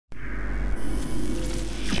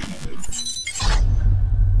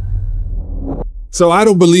So I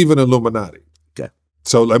don't believe in Illuminati. Okay.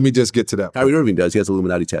 So let me just get to that. Kyrie Irving does. He has an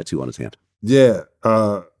Illuminati tattoo on his hand. Yeah.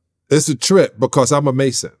 It's a trip because I'm a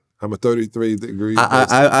Mason. I'm a 33 degree.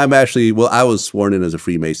 I'm actually, well, I was sworn in as a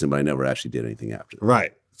Freemason, but I never actually did anything after that.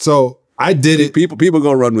 Right. So I did it. People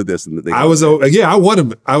go run with this. And I was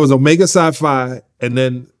Omega Psi Phi, and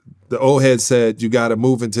then the old head said, you got to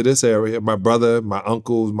move into this area. My brother, my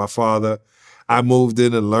uncles, my father. I moved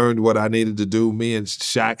in and learned what I needed to do. Me and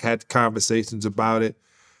Shaq had conversations about it.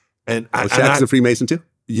 And Shaq's a Freemason too?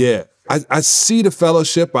 Yeah. I see the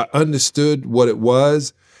fellowship. I understood what it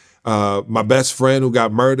was. My best friend who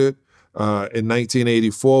got murdered in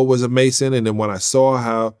 1984 was a Mason. And then when I saw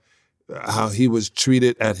how he was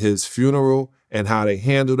treated at his funeral and how they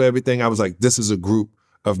handled everything, I was like, this is a group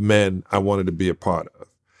of men I wanted to be a part of.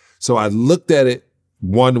 So I looked at it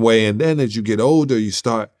one way, and then as you get older, you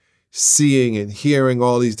start seeing and hearing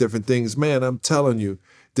all these different things. Man, I'm telling you,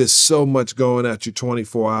 there's so much going at you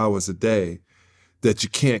 24 hours a day that you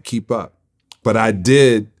can't keep up. But I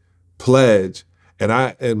did pledge,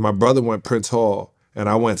 and my brother went Prince Hall, and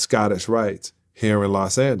I went Scottish Rites here in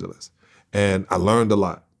Los Angeles. And I learned a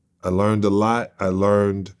lot. I learned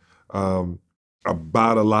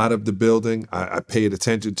about a lot of the building. I paid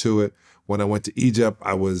attention to it. When I went to Egypt,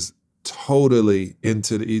 I was totally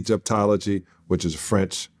into the Egyptology, which is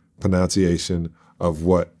French pronunciation of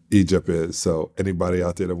what Egypt is. So anybody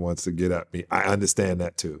out there that wants to get at me, I understand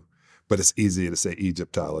that too. But it's easier to say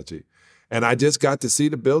Egyptology. And I just got to see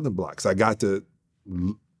the building blocks. I got to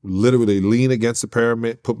literally lean against the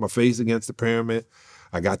pyramid, put my face against the pyramid.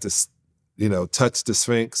 I got to, touch the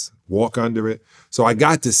Sphinx, walk under it. So I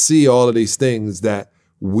got to see all of these things that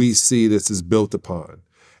we see this is built upon.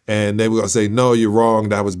 And they were gonna say, no, you're wrong.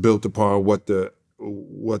 That was built upon what the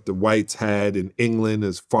whites had in England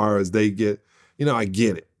as far as they get. I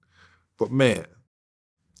get it. But man,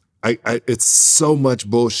 it's so much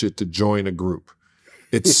bullshit to join a group.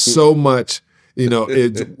 It's so much,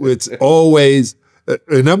 it's always,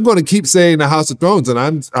 and I'm going to keep saying the House of Thrones,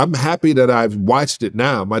 and I'm happy that I've watched it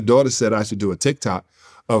now. My daughter said I should do a TikTok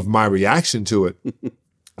of my reaction to it.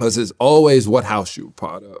 Because it's always what house you're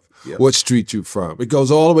part of, what street you from. It goes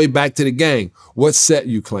all the way back to the gang. What set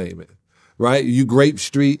you claiming, right? You Grape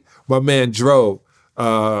Street. My man Dro,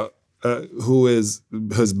 who has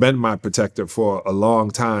been my protector for a long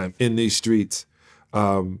time in these streets,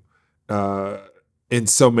 in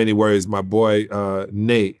so many ways. My boy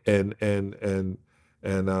Nate and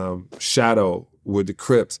Shadow with the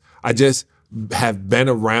Crips. I just have been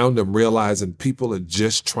around them, realizing people are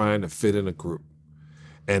just trying to fit in a group.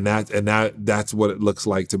 And that's what it looks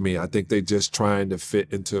like to me. I think they're just trying to fit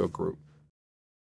into a group.